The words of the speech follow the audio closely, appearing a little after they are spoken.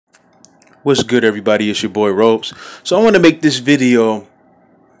What's good, everybody? It's your boy Ropes. So I want to make this video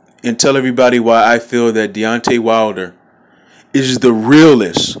and tell everybody why I feel that Deontay Wilder is the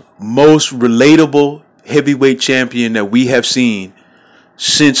realest, most relatable heavyweight champion that we have seen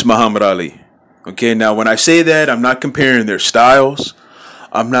since Muhammad Ali. Okay, now when I say that, I'm not comparing their styles.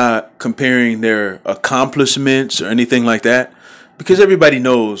 I'm not comparing their accomplishments or anything like that, because everybody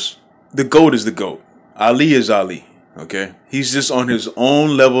knows the GOAT is the GOAT. Ali is Ali. Okay, he's just on his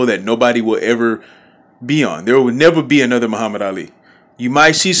own level that nobody will ever be on. There will never be another Muhammad Ali. You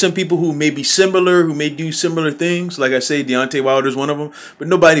might see some people who may be similar, who may do similar things. Like I say, Deontay Wilder is one of them, but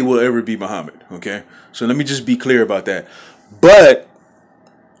nobody will ever be Muhammad. Okay, so let me just be clear about that. But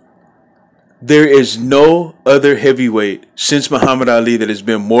there is no other heavyweight since Muhammad Ali that has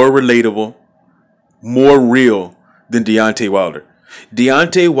been more relatable, more real than Deontay Wilder.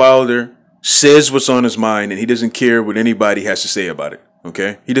 Deontay Wilder says what's on his mind, and he doesn't care what anybody has to say about it.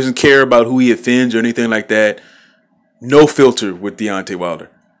 Okay? He doesn't care about who he offends or anything like that. No filter with Deontay Wilder.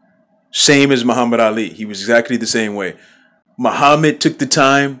 Same as Muhammad Ali. He was exactly the same way. Muhammad took the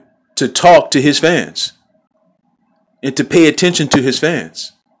time to talk to his fans and to pay attention to his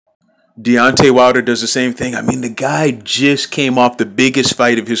fans. Deontay Wilder does the same thing. I mean, the guy just came off the biggest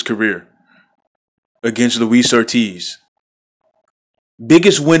fight of his career against Luis Ortiz.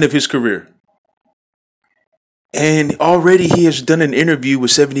 Biggest win of his career. And already he has done an interview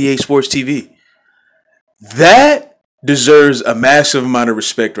with 78 Sports TV. That deserves a massive amount of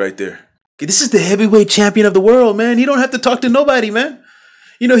respect right there. This is the heavyweight champion of the world, man. He don't have to talk to nobody, man.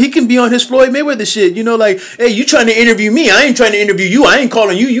 You know, he can be on his Floyd Mayweather shit. You know, like, hey, you trying to interview me. I ain't trying to interview you. I ain't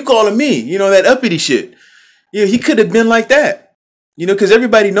calling you. You calling me. You know, that uppity shit. Yeah, he could have been like that. You know, because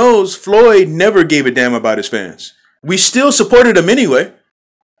everybody knows Floyd never gave a damn about his fans. We still supported him anyway.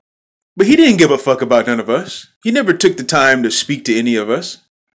 But he didn't give a fuck about none of us. He never took the time to speak to any of us.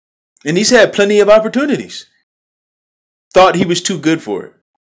 And he's had plenty of opportunities. Thought he was too good for it.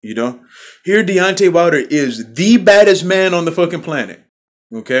 You know? Here Deontay Wilder is the baddest man on the fucking planet.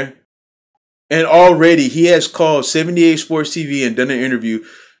 Okay? And already he has called 78 Sports TV and done an interview,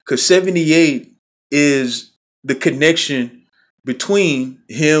 because 78 is the connection between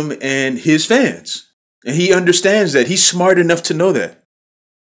him and his fans. And he understands that. He's smart enough to know that.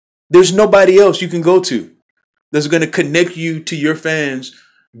 There's nobody else you can go to that's going to connect you to your fans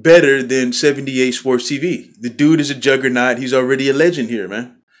better than 78 Sports TV. The dude is a juggernaut. He's already a legend here,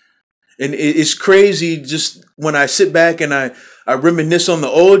 man. And it's crazy just when I sit back and I reminisce on the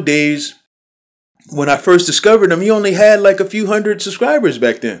old days when I first discovered him. He only had like a few hundred subscribers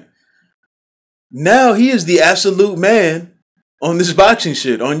back then. Now he is the absolute man on this boxing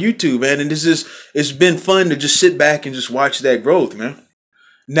shit on YouTube, man. And it's been fun to just sit back and just watch that growth, man.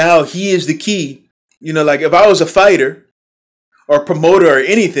 Now he is the key. You know, like if I was a fighter or promoter or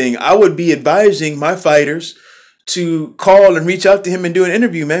anything, I would be advising my fighters to call and reach out to him and do an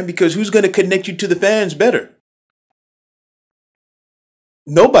interview, man, because who's going to connect you to the fans better?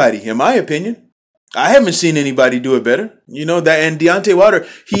 Nobody, in my opinion. I haven't seen anybody do it better. You know that, and Deontay Wilder,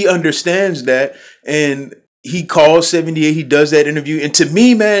 he understands that, and he calls 78, he does that interview, and to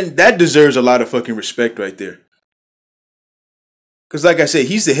me, man, that deserves a lot of fucking respect right there. Because like I said,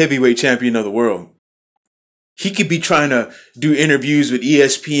 he's the heavyweight champion of the world. He could be trying to do interviews with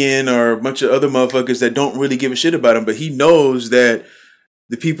ESPN or a bunch of other motherfuckers that don't really give a shit about him. But he knows that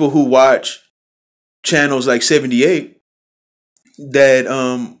the people who watch channels like 78, that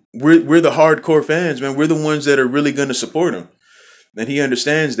we're the hardcore fans, man. We're the ones that are really going to support him. And he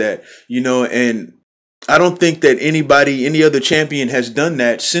understands that, you know, and I don't think that any other champion has done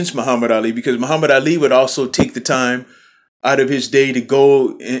that since Muhammad Ali, because Muhammad Ali would also take the time out of his day to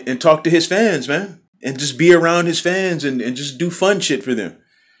go and talk to his fans, man. And just be around his fans and just do fun shit for them.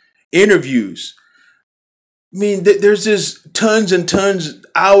 Interviews. I mean, there's just tons and tons,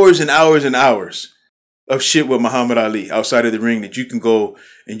 hours and hours and hours of shit with Muhammad Ali outside of the ring that you can go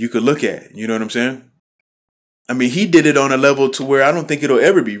and you could look at. You know what I'm saying? I mean, he did it on a level to where I don't think it'll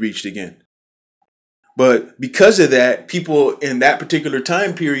ever be reached again. But because of that, people in that particular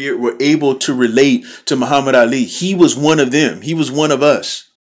time period were able to relate to Muhammad Ali. He was one of them. He was one of us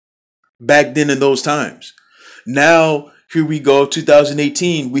back then in those times. Now, here we go,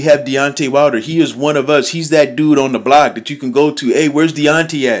 2018, we have Deontay Wilder. He is one of us. He's that dude on the block that you can go to. Hey, where's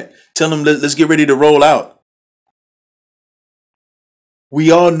Deontay at? Tell him, let's get ready to roll out. We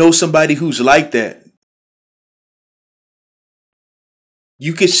all know somebody who's like that.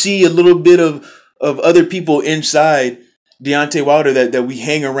 You can see a little bit of other people inside Deontay Wilder that we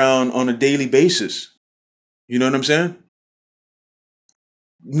hang around on a daily basis. You know what I'm saying?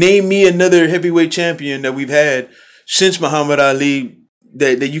 Name me another heavyweight champion that we've had since Muhammad Ali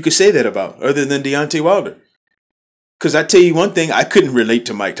that you could say that about, other than Deontay Wilder. Because I tell you one thing, I couldn't relate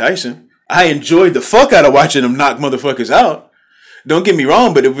to Mike Tyson. I enjoyed the fuck out of watching him knock motherfuckers out. Don't get me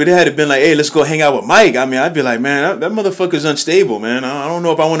wrong, but if it had been like, hey, let's go hang out with Mike, I mean, I'd be like, man, that motherfucker's unstable, man. I don't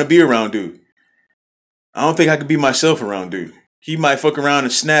know if I want to be around dude. I don't think I could be myself around dude. He might fuck around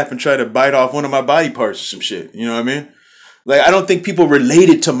and snap and try to bite off one of my body parts or some shit. You know what I mean? Like, I don't think people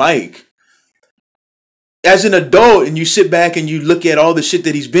related to Mike. As an adult, and you sit back and you look at all the shit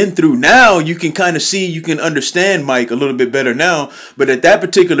that he's been through, now you can kind of see, you can understand Mike a little bit better now. But at that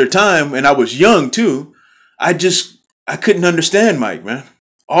particular time, and I was young too, I couldn't understand Mike, man.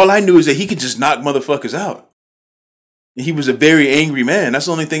 All I knew is that he could just knock motherfuckers out. He was a very angry man. That's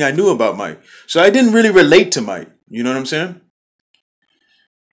the only thing I knew about Mike. So I didn't really relate to Mike. You know what I'm saying?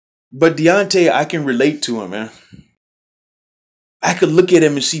 But Deontay, I can relate to him, man. I could look at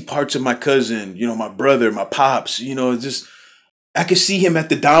him and see parts of my cousin, you know, my brother, my pops, you know, just, I could see him at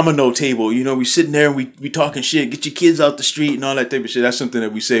the domino table. You know, we sitting there and we talking shit, get your kids out the street and all that type of shit. That's something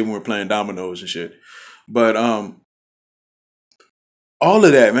that we say when we're playing dominoes and shit. But, all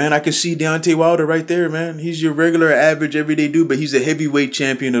of that, man, I can see Deontay Wilder right there, man. He's your regular, average, everyday dude, but he's a heavyweight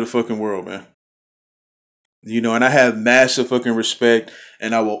champion of the fucking world, man. You know, and I have massive fucking respect,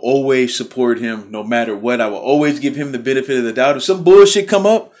 and I will always support him no matter what. I will always give him the benefit of the doubt. If some bullshit come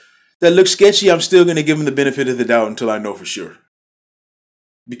up that looks sketchy, I'm still going to give him the benefit of the doubt until I know for sure.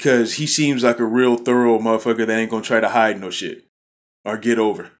 Because he seems like a real thorough motherfucker that ain't going to try to hide no shit or get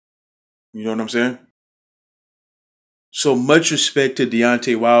over. You know what I'm saying? So much respect to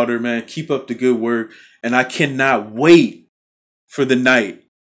Deontay Wilder, man. Keep up the good work. And I cannot wait for the night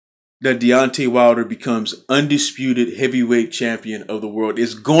that Deontay Wilder becomes undisputed heavyweight champion of the world.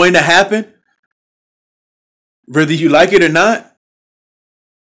 It's going to happen, whether you like it or not.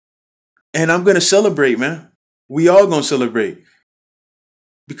 And I'm going to celebrate, man. We all going to celebrate.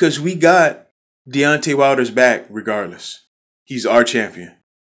 Because we got Deontay Wilder's back regardless. He's our champion.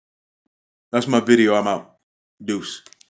 That's my video. I'm out. Deuce.